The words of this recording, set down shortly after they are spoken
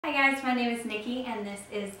Hi guys, my name is Nikki and this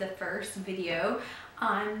is the first video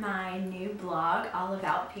on my new blog all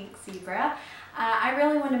about Pink Zebra. I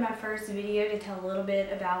really wanted my first video to tell a little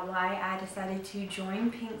bit about why I decided to join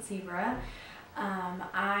Pink Zebra.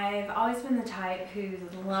 I've always been the type who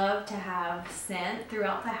loved to have scent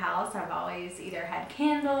throughout the house. I've always either had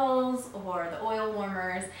candles or the oil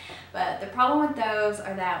warmers, but the problem with those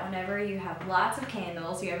are that whenever you have lots of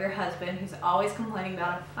candles, you have your husband who's always complaining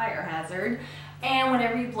about a fire hazard, and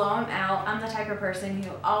whenever you blow them out, I'm the type of person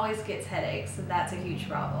who always gets headaches, so that's a huge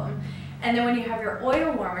problem. And then when you have your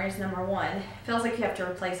oil warmers, number one, it feels like you have to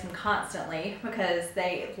replace them constantly because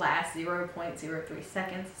they last 0.03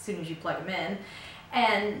 seconds as soon as you plug them in.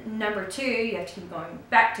 And number two, you have to keep going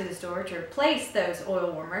back to the store to replace those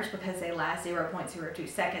oil warmers because they last 0.02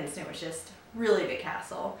 seconds, and it was just really big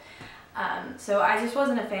hassle. So I just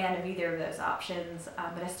wasn't a fan of either of those options,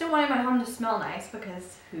 but I still wanted my home to smell nice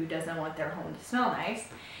because who doesn't want their home to smell nice?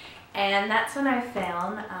 And that's when I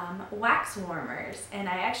found wax warmers, and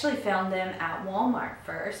I actually found them at Walmart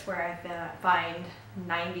first, where I find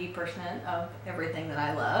 90% of everything that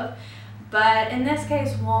I love. But in this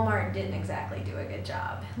case, Walmart didn't exactly do a good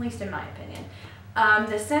job, at least in my opinion.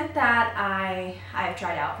 The scent that I've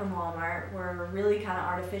tried out from Walmart were really kind of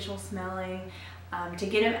artificial smelling. To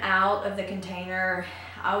get them out of the container,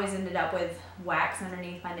 I always ended up with wax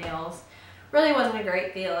underneath my nails. Really wasn't a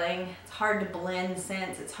great feeling. It's hard to blend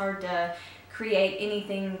scents. It's hard to create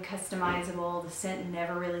anything customizable. The scent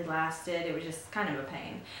never really lasted. It was just kind of a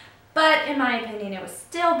pain. But in my opinion, it was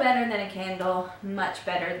still better than a candle, much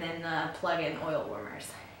better than the plug-in oil warmers.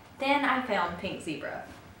 Then I found Pink Zebra.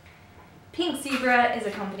 Pink Zebra is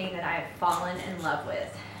a company that I've fallen in love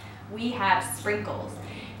with. We have sprinkles,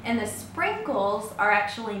 and the sprinkles are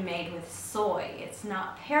actually made with soy. It's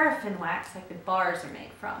not paraffin wax like the bars are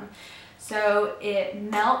made from. So it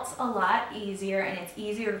melts a lot easier, and it's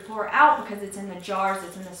easier to pour out because it's in the jars,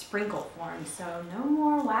 it's in the sprinkle form. So no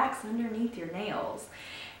more wax underneath your nails.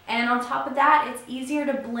 And on top of that, it's easier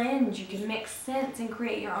to blend. You can mix scents and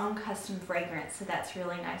create your own custom fragrance, so that's a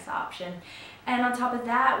really nice option. And on top of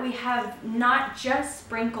that, we have not just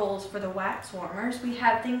sprinkles for the wax warmers. We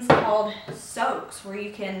have things called soaks where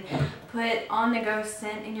you can put on-the-go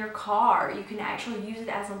scent in your car. You can actually use it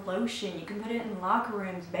as a lotion. You can put it in locker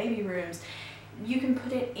rooms, baby rooms. You can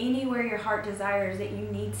put it anywhere your heart desires that you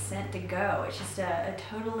need scent to go. It's just a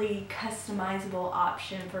totally customizable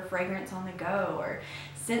option for fragrance on the go or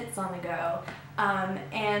scents on the go.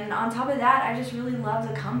 And on top of that, I just really love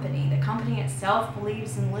the company. The company itself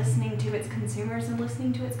believes in listening to its consumers and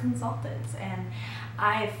listening to its consultants. And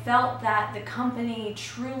I felt that the company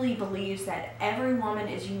truly believes that every woman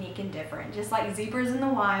is unique and different. Just like zebras in the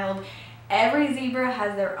wild, every zebra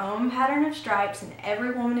has their own pattern of stripes, and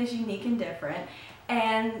every woman is unique and different.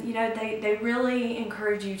 And, you know, they really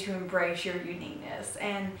encourage you to embrace your uniqueness.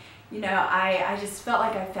 And, you know, I just felt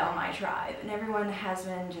like I found my tribe. And everyone has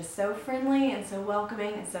been just so friendly and so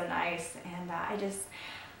welcoming and so nice. And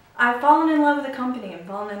I've fallen in love with the company and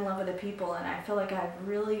fallen in love with the people. And I feel like I've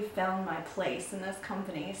really found my place in this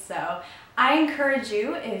company. So I encourage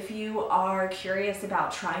you, if you are curious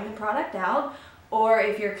about trying the product out, or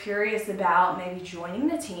if you're curious about maybe joining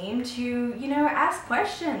the team, to, you know, ask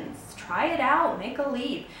questions, try it out, make a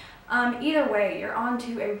leap. Either way, you're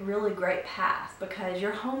onto a really great path because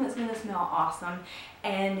your home is going to smell awesome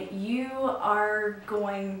and you are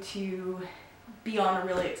going to be on a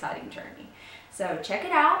really exciting journey. So check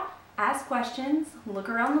it out, ask questions, look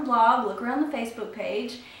around the blog, look around the Facebook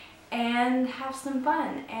page, and have some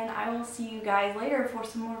fun. And I will see you guys later for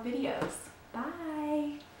some more videos. Bye!